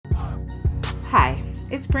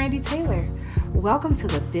it's Brandy Taylor. Welcome to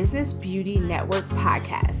the Business Beauty Network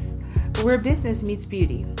podcast, where business meets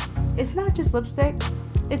beauty. It's not just lipstick,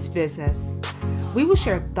 it's business. We will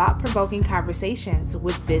share thought-provoking conversations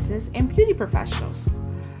with business and beauty professionals.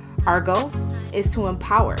 Our goal is to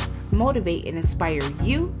empower, motivate, and inspire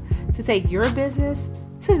you to take your business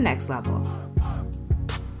to the next level.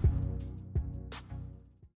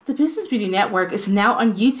 The Business Beauty Network is now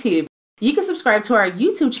on YouTube. You can subscribe to our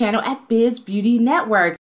YouTube channel at Biz Beauty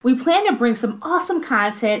Network. We plan to bring some awesome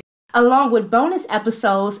content along with bonus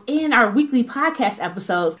episodes and our weekly podcast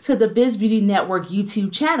episodes to the Biz Beauty Network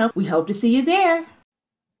YouTube channel. We hope to see you there.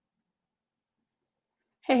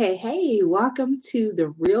 Hey, welcome to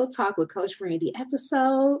the Real Talk with Coach Brandy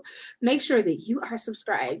episode. Make sure that you are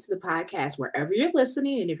subscribed to the podcast wherever you're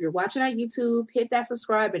listening. And if you're watching on YouTube, hit that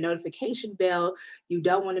subscribe and notification bell. You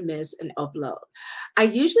don't want to miss an upload. I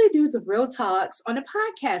usually do the Real Talks on a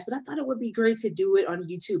podcast, but I thought it would be great to do it on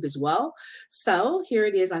YouTube as well. So here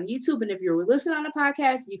it is on YouTube. And if you're listening on a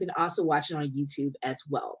podcast, you can also watch it on YouTube as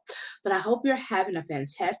well. But I hope you're having a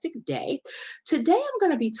fantastic day. Today, I'm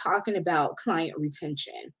going to be talking about client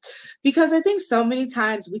retention. Because I think so many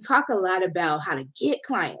times we talk a lot about how to get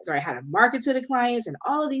clients, right? How to market to the clients and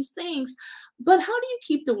all of these things. But how do you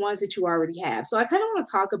keep the ones that you already have? So I kind of want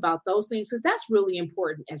to talk about those things because that's really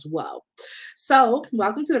important as well. So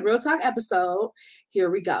welcome to the Real Talk episode.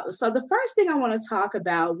 Here we go. So the first thing I want to talk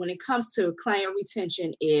about when it comes to client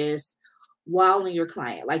retention is wowing your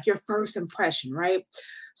client, like your first impression, right?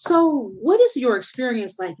 So what is your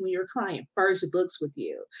experience like when your client first books with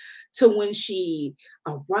you, to when she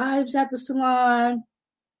arrives at the salon,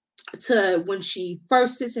 to when she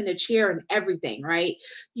first sits in a chair and everything, right?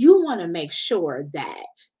 You want to make sure that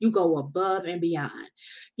you go above and beyond.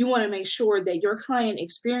 You want to make sure that your client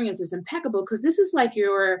experience is impeccable because this is like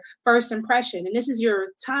your first impression. And this is your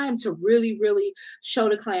time to really, really show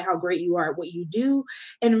the client how great you are at what you do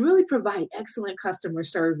and really provide excellent customer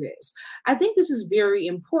service. I think this is very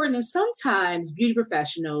important. And sometimes beauty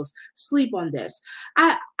professionals sleep on this.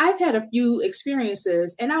 I've had a few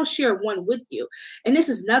experiences and I'll share one with you. And this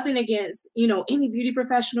is nothing against, any beauty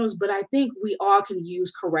professionals, but I think we all can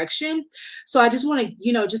use correction. So I just want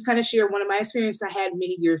to, just kind of share one of my experiences I had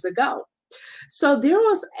many years ago. So there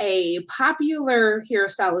was a popular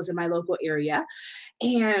hairstylist in my local area,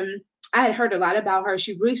 and I had heard a lot about her.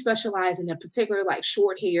 She really specialized in a particular like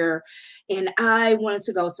short hair, and I wanted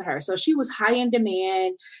to go to her. So she was high in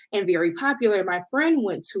demand and very popular. My friend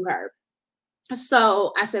went to her.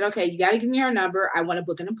 So I said, okay, you got to give me her number. I want to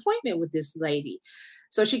book an appointment with this lady.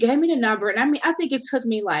 So she gave me the number. And I think it took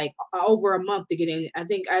me like over a month to get in. I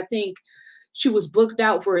think she was booked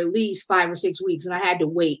out for at least 5 or 6 weeks and I had to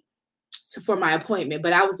wait for my appointment,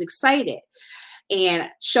 but I was excited and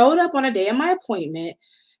showed up on a day of my appointment.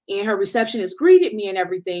 And her receptionist greeted me and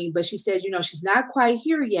everything, but she said, she's not quite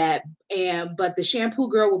here yet. But the shampoo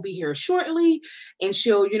girl will be here shortly and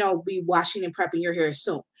she'll, be washing and prepping your hair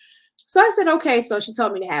soon. So I said, okay. So she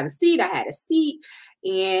told me to have a seat. I had a seat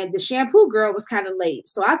and the shampoo girl was kind of late.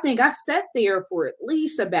 So I think I sat there for at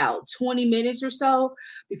least about 20 minutes or so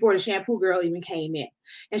before the shampoo girl even came in.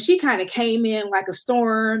 And she kind of came in like a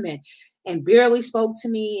storm and barely spoke to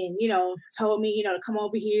me and, told me, to come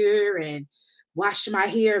over here and wash my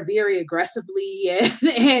hair very aggressively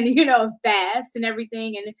and fast and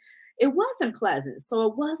everything. And it wasn't pleasant. So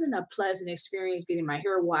it wasn't a pleasant experience getting my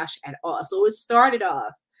hair washed at all. So it started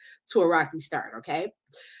off to a rocky start. Okay.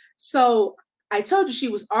 So I told you she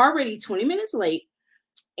was already 20 minutes late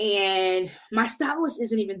and my stylist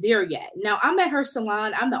isn't even there yet. Now I'm at her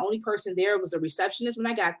salon. I'm the only person there. It was a receptionist when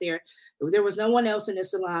I got there. There was no one else in the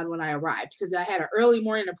salon when I arrived because I had an early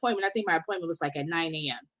morning appointment. I think my appointment was like at 9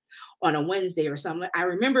 a.m. on a Wednesday or something. I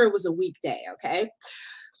remember it was a weekday. Okay.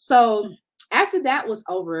 So after that was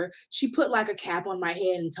over, she put like a cap on my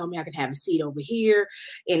head and told me I could have a seat over here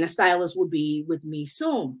and the stylist would be with me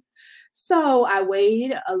soon. So I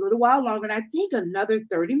waited a little while longer and I think another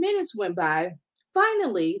 30 minutes went by.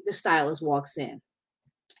 Finally, the stylist walks in.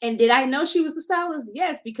 And did I know she was the stylist?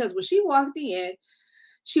 Yes, because when she walked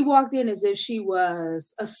in as if she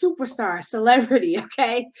was a superstar, a celebrity,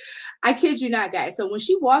 okay? I kid you not, guys. So when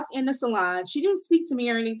she walked in the salon, she didn't speak to me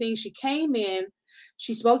or anything. She came in,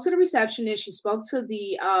 she spoke to the receptionist, she spoke to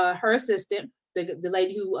the her assistant, the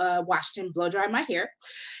lady who washed and blow dried my hair,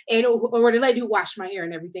 or the lady who washed my hair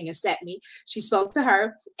and everything and set me. She spoke to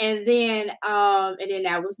her, and then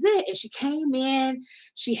that was it. And she came in.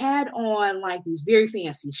 She had on like these very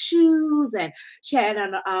fancy shoes, and she had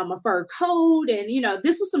on a fur coat. And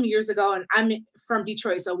this was some years ago, and I'm from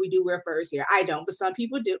Detroit, so we do wear furs here. I don't, but some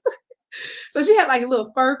people do. So she had like a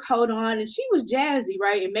little fur coat on and she was jazzy,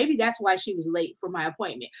 right? And maybe that's why she was late for my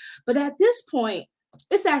appointment. But at this point,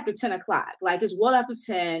 it's after 10 o'clock. Like it's well after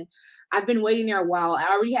 10. I've been waiting there a while.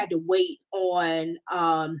 I already had to wait on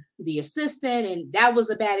the assistant, and that was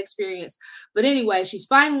a bad experience. But anyway, she's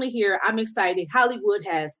finally here. I'm excited. Hollywood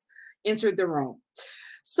has entered the room.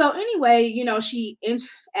 So anyway, she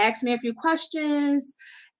asked me a few questions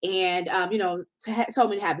and, told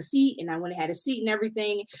me to have a seat, and I went and had a seat and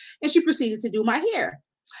everything. And she proceeded to do my hair.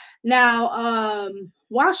 Now,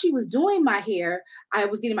 while she was doing my hair, I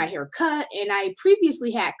was getting my hair cut, and I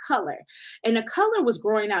previously had color, and the color was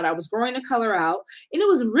growing out. I was growing the color out, and it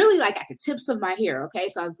was really like at the tips of my hair. Okay,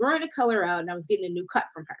 so I was growing the color out, and I was getting a new cut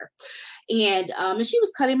from her, and she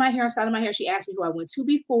was cutting my hair, styling my hair. She asked me who I went to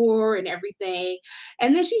before and everything,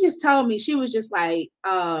 and then she just told me, she was just like,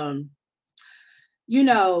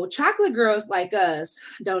 chocolate girls like us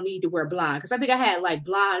don't need to wear blonde. Because I think I had like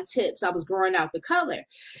blonde tips. I was growing out the color.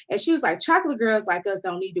 And she was like, chocolate girls like us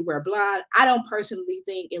don't need to wear blonde. I don't personally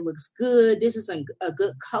think it looks good. This isn't a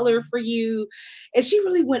good color for you. And she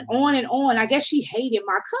really went on and on. I guess she hated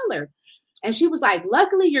my color. And she was like,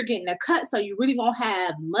 luckily you're getting a cut, so you really won't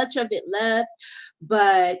have much of it left.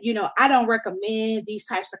 But, I don't recommend these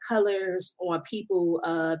types of colors on people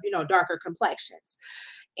of, darker complexions.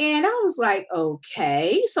 And I was like,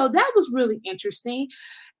 okay. So that was really interesting.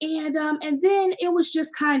 And then it was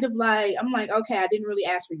just kind of like, I'm like, okay, I didn't really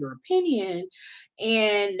ask for your opinion.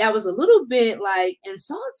 And that was a little bit like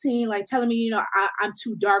insulting, like telling me, I'm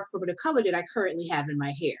too dark for the color that I currently have in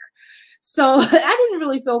my hair. So I didn't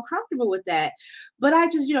really feel comfortable with that. But I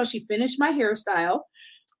just, she finished my hairstyle.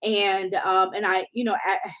 And I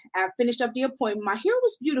finished up the appointment. My hair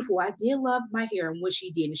was beautiful. I did love my hair and what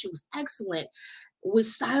she did, and she was excellent with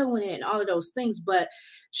styling it and all of those things. But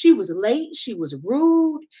she was late, she was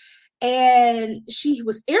rude, and she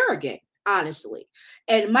was arrogant, honestly.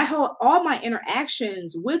 And all my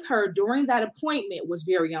interactions with her during that appointment was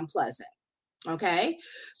very unpleasant. Okay.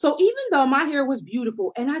 So even though my hair was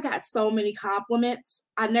beautiful and I got so many compliments,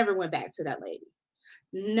 I never went back to that lady.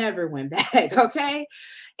 Never went back. Okay.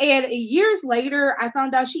 And years later, I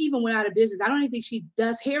found out she even went out of business. I don't even think she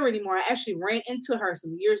does hair anymore. I actually ran into her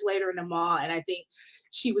some years later in the mall, and I think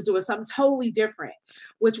she was doing something totally different,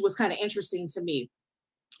 which was kind of interesting to me.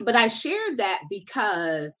 But I shared that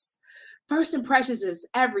because first impressions is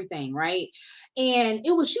everything, right? And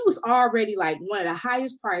she was already like one of the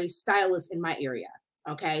highest priced stylists in my area.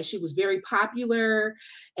 Okay. She was very popular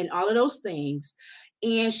and all of those things.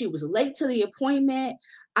 And she was late to the appointment.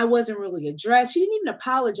 I wasn't really addressed. She didn't even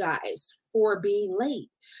apologize for being late.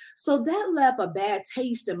 So that left a bad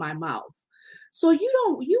taste in my mouth. So you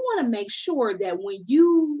want to make sure that when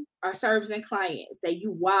you are servicing clients, that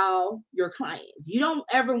you wow your clients. You don't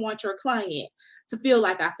ever want your client to feel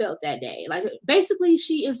like I felt that day. Like basically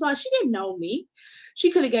she didn't know me. She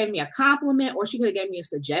could have gave me a compliment, or she could have gave me a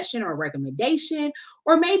suggestion or a recommendation,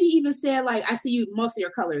 or maybe even said like, I see most of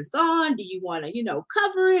your color is gone. Do you want to,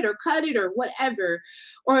 cover it or cut it or whatever?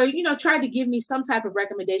 Or, try to give me some type of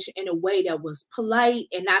recommendation in a way that was polite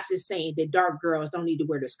and not just saying that dark girls don't need to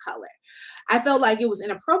wear this color. I felt like it was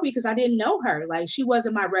inappropriate because I didn't know her. Like she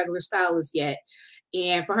wasn't my regular stylist yet.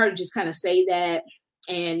 And for her to just kind of say that,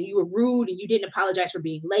 and you were rude and you didn't apologize for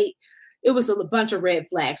being late, it was a bunch of red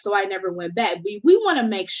flags. So I never went back. We want to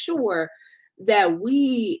make sure that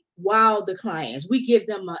we wow the clients. We give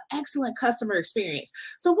them an excellent customer experience.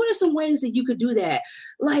 So what are some ways that you could do that?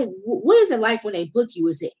 Like, what is it like when they book you?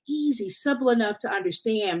 Is it easy, simple enough to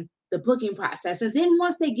understand the booking process? And then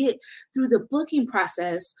once they get through the booking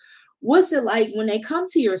process, what's it like when they come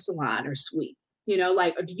to your salon or suite?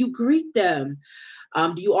 Like, do you greet them?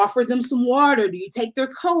 Do you offer them some water? Do you take their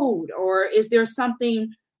coat? Or is there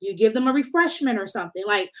something, you give them a refreshment or something?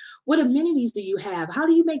 Like, what amenities do you have? How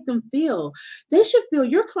do you make them feel?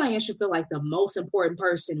 Your client should feel like the most important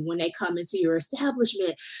person when they come into your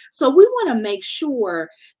establishment. So we want to make sure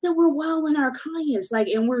that we're wowing our clients,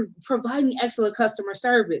 and we're providing excellent customer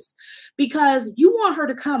service, because you want her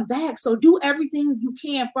to come back. So do everything you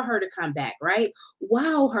can for her to come back, right?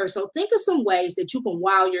 Wow her. So think of some ways that you can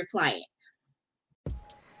wow your client.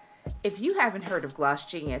 If you haven't heard of Gloss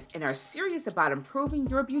Genius and are serious about improving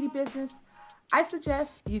your beauty business, I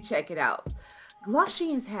suggest you check it out. Gloss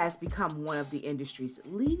Genius has become one of the industry's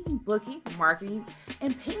leading booking, marketing,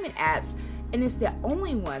 and payment apps, and is the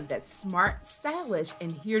only one that's smart, stylish,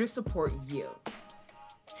 and here to support you.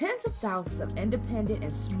 Tens of thousands of independent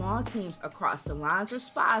and small teams across salons or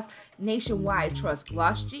spas nationwide trust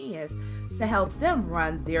Gloss Genius to help them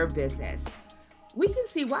run their business. We can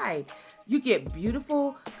see why. You get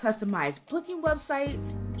beautiful, customized booking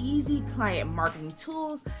websites, easy client marketing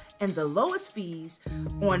tools, and the lowest fees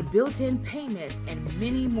on built-in payments and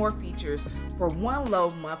many more features for one low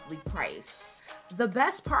monthly price. The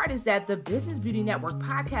best part is that the Business Beauty Network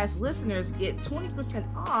podcast listeners get 20%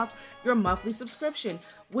 off your monthly subscription,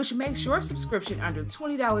 which makes your subscription under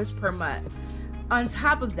 $20 per month. On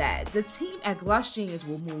top of that, the team at Gloss Genius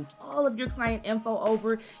will move all of your client info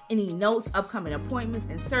over, any notes, upcoming appointments,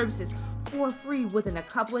 and services for free within a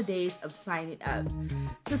couple of days of signing up.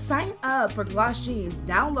 To sign up for Gloss Genius,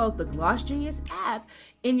 download the Gloss Genius app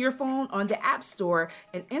in your phone on the App Store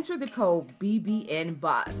and enter the code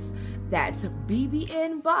BBNBOSS. That's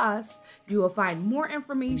BBNBOSS. You will find more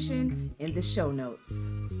information in the show notes.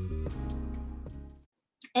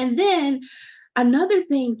 And then another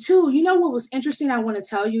thing too, you know what was interesting? I want to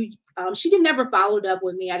tell you, she never followed up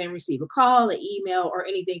with me. I didn't receive a call, an email, or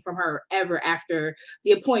anything from her ever after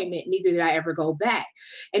the appointment. Neither did I ever go back.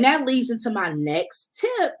 And that leads into my next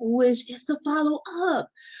tip, which is to follow up.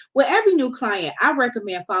 With every new client, I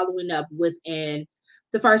recommend following up within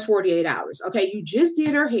the first 48 hours. Okay, you just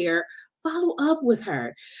did her hair. Follow up with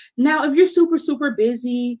her. Now, if you're super, super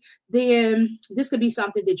busy, then this could be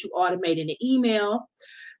something that you automate in an email.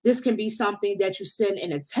 This can be something that you send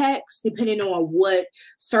in a text, depending on what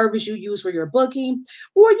service you use for your booking.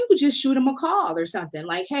 Or you could just shoot them a call or something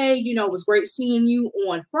like, hey, it was great seeing you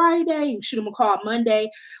on Friday. And shoot them a call Monday,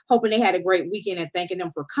 hoping they had a great weekend and thanking them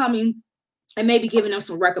for coming. And maybe giving them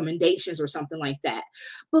some recommendations or something like that.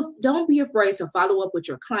 But don't be afraid to follow up with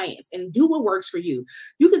your clients and do what works for you.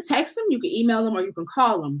 You can text them, you can email them, or you can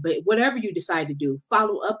call them. But whatever you decide to do,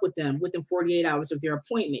 follow up with them within 48 hours of their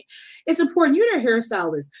appointment. It's important. You're their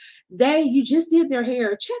hairstylist. You just did their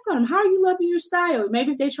hair. Check on them. How are you loving your style?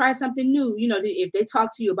 Maybe if they try something new, if they talk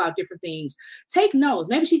to you about different things, take notes.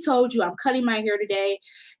 Maybe she told you, I'm cutting my hair today,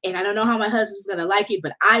 and I don't know how my husband's going to like it,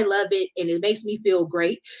 but I love it, and it makes me feel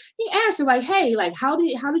great. You ask her, like, hey, like, how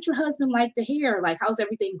did your husband like the hair? Like, how's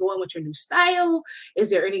everything going with your new style? Is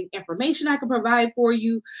there any information I can provide for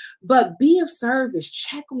you? But be of service.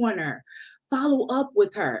 Check on her. Follow up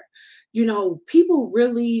with her. People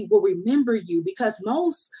really will remember you, because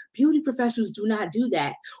most beauty professionals do not do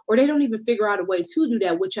that, or they don't even figure out a way to do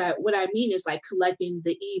that, what I mean is like collecting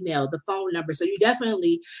the email, the phone number. So you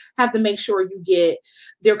definitely have to make sure you get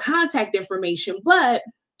their contact information, but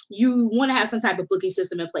you want to have some type of booking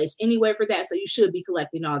system in place anyway for that. So you should be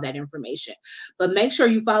collecting all that information, but make sure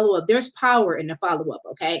you follow up. There's power in the follow up.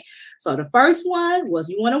 Okay. So the first one was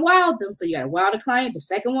you want to wow them. So you got to wow the client. The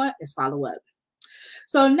second one is follow up.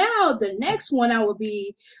 So now the next one I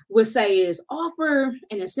would say is offer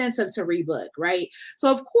an incentive to rebook, right?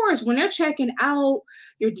 So of course, when they're checking out,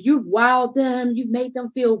 you've wowed them, you've made them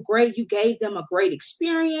feel great, you gave them a great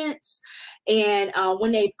experience. And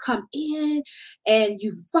when they've come in and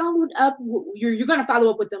you've followed up, you're going to follow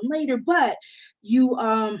up with them later, but you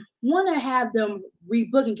want to have them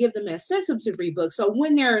rebook and give them an incentive to rebook. So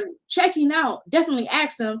when they're checking out, definitely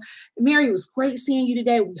ask them, Mary, it was great seeing you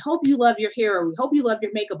today. We hope you love your hair, or we hope you love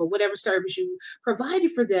your makeup, or whatever service you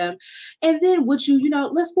provided for them. And then would you,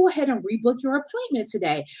 let's go ahead and rebook your appointment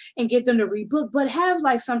today and get them to rebook, but have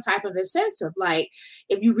like some type of incentive. Like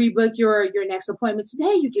if you rebook your next appointment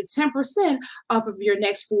today, you get 10% off of your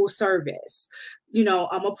next full service,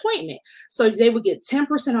 appointment. So they would get 10%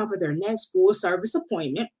 off of their next full service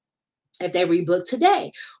appointment if they rebook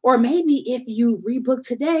today. Or maybe if you rebook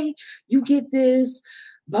today, you get this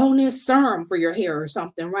bonus serum for your hair or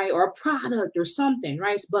something, right? Or a product or something,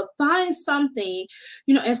 right? But find something,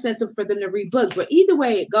 incentive for them to rebook. But either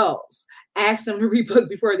way it goes, ask them to rebook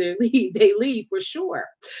before they leave for sure.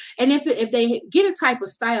 And if they get a type of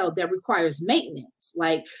style that requires maintenance,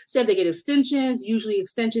 like say if they get extensions, usually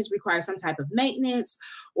extensions require some type of maintenance,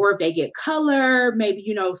 or if they get color,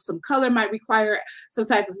 maybe, some color might require some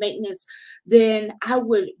type of maintenance, then I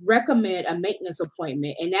would recommend a maintenance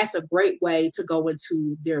appointment. And that's a great way to go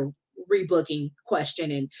into their rebooking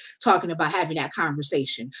question and talking about having that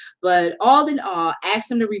conversation. But all in all, ask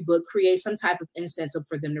them to rebook, create some type of incentive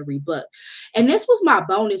for them to rebook. And this was my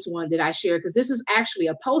bonus one that I shared, because this is actually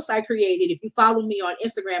a post I created. If you follow me on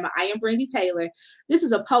Instagram, I am Brandy Taylor. This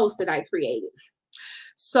is a post that I created.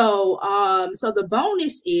 So the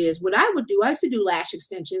bonus is what I would do. I used to do lash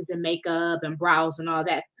extensions and makeup and brows and all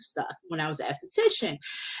that stuff when I was an esthetician.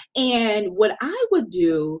 And what I would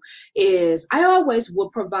do is I always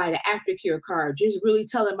would provide an aftercare card, just really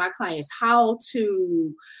telling my clients how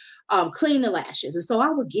to clean the lashes. And so I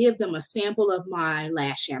would give them a sample of my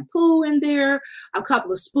lash shampoo in there, a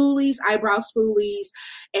couple of spoolies, eyebrow spoolies.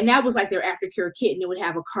 And that was like their aftercare kit. And it would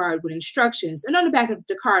have a card with instructions. And on the back of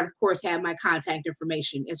the card, of course, had my contact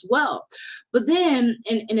information as well. But then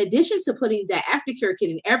in addition to putting that aftercare kit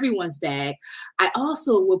in everyone's bag, I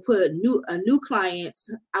also would put new clients,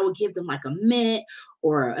 I would give them like a mint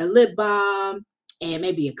or a lip balm and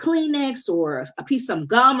maybe a Kleenex or a piece of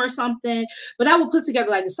gum or something. But I would put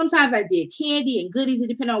together, like, sometimes I did candy and goodies,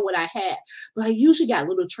 depending on what I had. But I usually got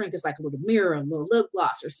little trinkets, like a little mirror, a little lip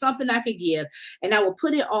gloss or something I could give. And I would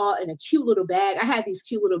put it all in a cute little bag. I had these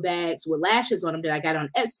cute little bags with lashes on them that I got on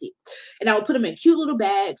Etsy. And I would put them in cute little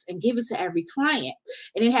bags and give it to every client.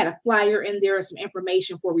 And it had a flyer in there, some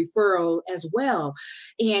information for referral as well.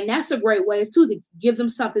 And that's a great way too, to give them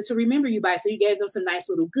something to remember you by. So you gave them some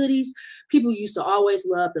nice little goodies. People used to always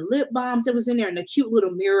love the lip balms that was in there, and the cute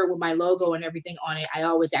little mirror with my logo and everything on it. I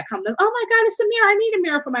always got comments, oh my God, it's a mirror. I need a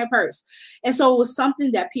mirror for my purse. And so it was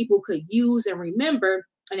something that people could use and remember,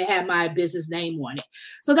 and it had my business name on it.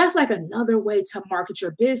 So that's like another way to market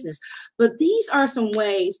your business. But these are some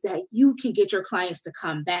ways that you can get your clients to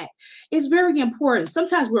come back. It's very important.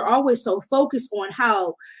 Sometimes we're always so focused on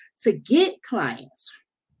how to get clients,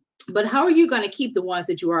 but how are you going to keep the ones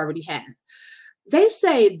that you already have? They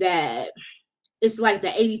say that it's like the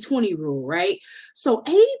 80-20 rule, right? So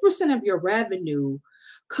 80% of your revenue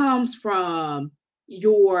comes from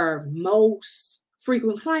your most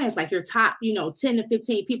frequent clients, like your top, 10 to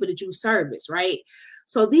 15 people that you service, right?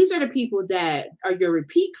 So these are the people that are your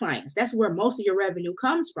repeat clients. That's where most of your revenue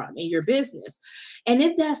comes from in your business. And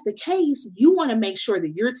if that's the case, you want to make sure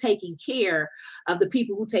that you're taking care of the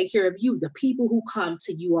people who take care of you, the people who come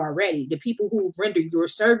to you already, the people who render your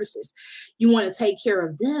services. You want to take care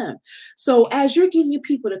of them. So as you're getting your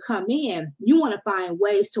people to come in, you want to find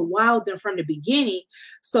ways to wow them from the beginning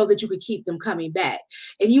so that you can keep them coming back.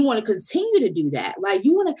 And you want to continue to do that. Like,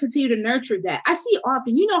 you want to continue to nurture that. I see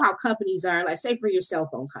often, how companies are, like, say for your cell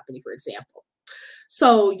phone company, for example.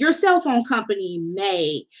 So your cell phone company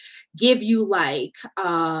may give you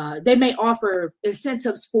they may offer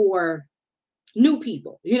incentives for new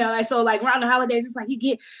people, so like around the holidays, it's like you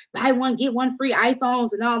get buy one, get one free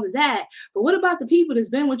iPhones and all of that. But what about the people that's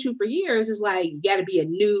been with you for years? It's like, you got to be a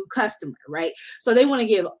new customer, right? So they want to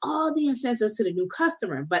give all the incentives to the new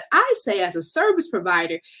customer. But I say, as a service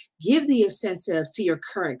provider, give the incentives to your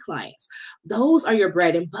current clients. Those are your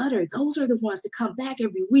bread and butter. Those are the ones that come back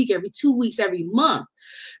every week, every 2 weeks, every month.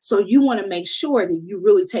 So you want to make sure that you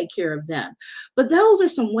really take care of them. But those are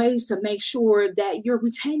some ways to make sure that you're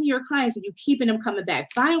retaining your clients and you keep them coming back.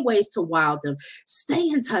 Find ways to wow them, stay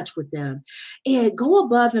in touch with them, and go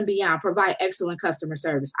above and beyond. Provide excellent customer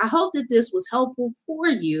service. I hope that this was helpful for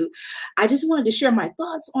you. I just wanted to share my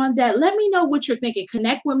thoughts on that. Let me know what you're thinking.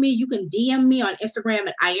 Connect with me. You can DM me on Instagram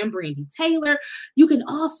at I am Brandy Taylor. You can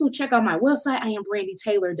also check out my website,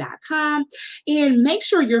 iambrandytaylor.com, and make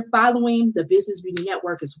sure you're following the Business Beauty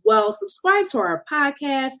Network as well. Subscribe to our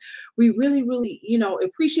podcast. We really, really,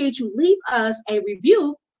 appreciate you. Leave us a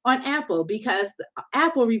review on Apple, because the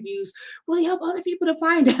Apple reviews really help other people to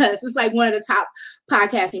find us. It's like one of the top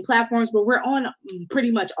podcasting platforms, but we're on pretty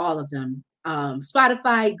much all of them.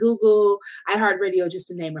 Spotify, Google, iHeartRadio, just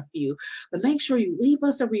to name a few. But make sure you leave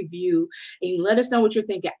us a review and let us know what you're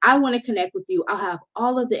thinking. I want to connect with you. I'll have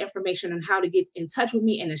all of the information on how to get in touch with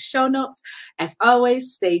me in the show notes. As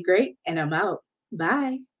always, stay great, and I'm out.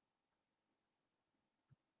 Bye.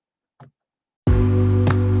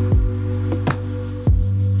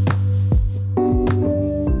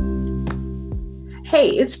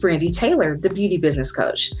 Hey, it's Brandy Taylor, the Beauty Business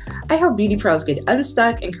Coach. I help beauty pros get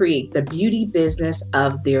unstuck and create the beauty business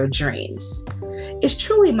of their dreams. It's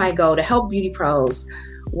truly my goal to help beauty pros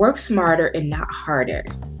work smarter and not harder.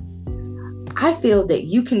 I feel that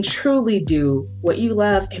you can truly do what you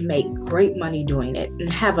love and make great money doing it and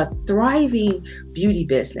have a thriving beauty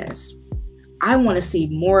business. I want to see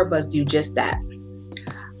more of us do just that.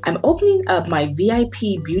 I'm opening up my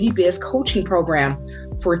VIP Beauty Biz coaching program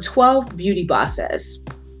for 12 beauty bosses.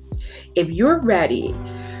 If you're ready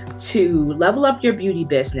to level up your beauty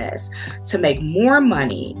business, to make more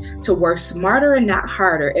money, to work smarter and not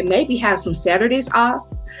harder, and maybe have some Saturdays off,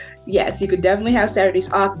 yes, you could definitely have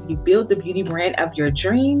Saturdays off if you build the beauty brand of your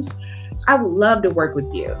dreams, I would love to work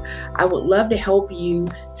with you. I would love to help you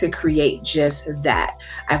to create just that.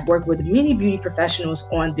 I've worked with many beauty professionals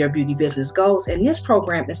on their beauty business goals, and this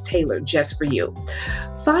program is tailored just for you.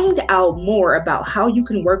 Find out more about how you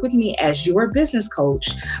can work with me as your business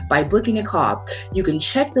coach by booking a call. You can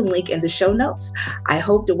check the link in the show notes. I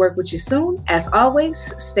hope to work with you soon. As always,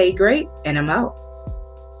 stay great, and I'm out.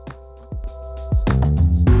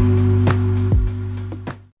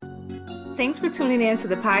 thanks for tuning in to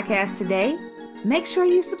the podcast today. Make sure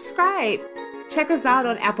you subscribe. Check us out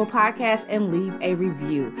on Apple Podcasts and leave a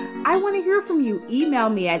review. I want to hear from you. Email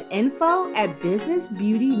me at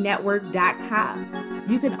info@businessbeautynetwork.com.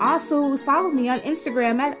 You can also follow me on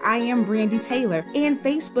Instagram at I am Brandy Taylor and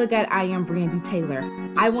Facebook at I am Brandy Taylor.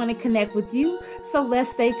 I want to connect with you, so let's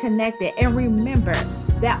stay connected. And remember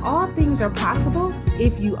that all things are possible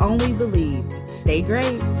if you only believe. Stay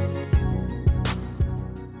great.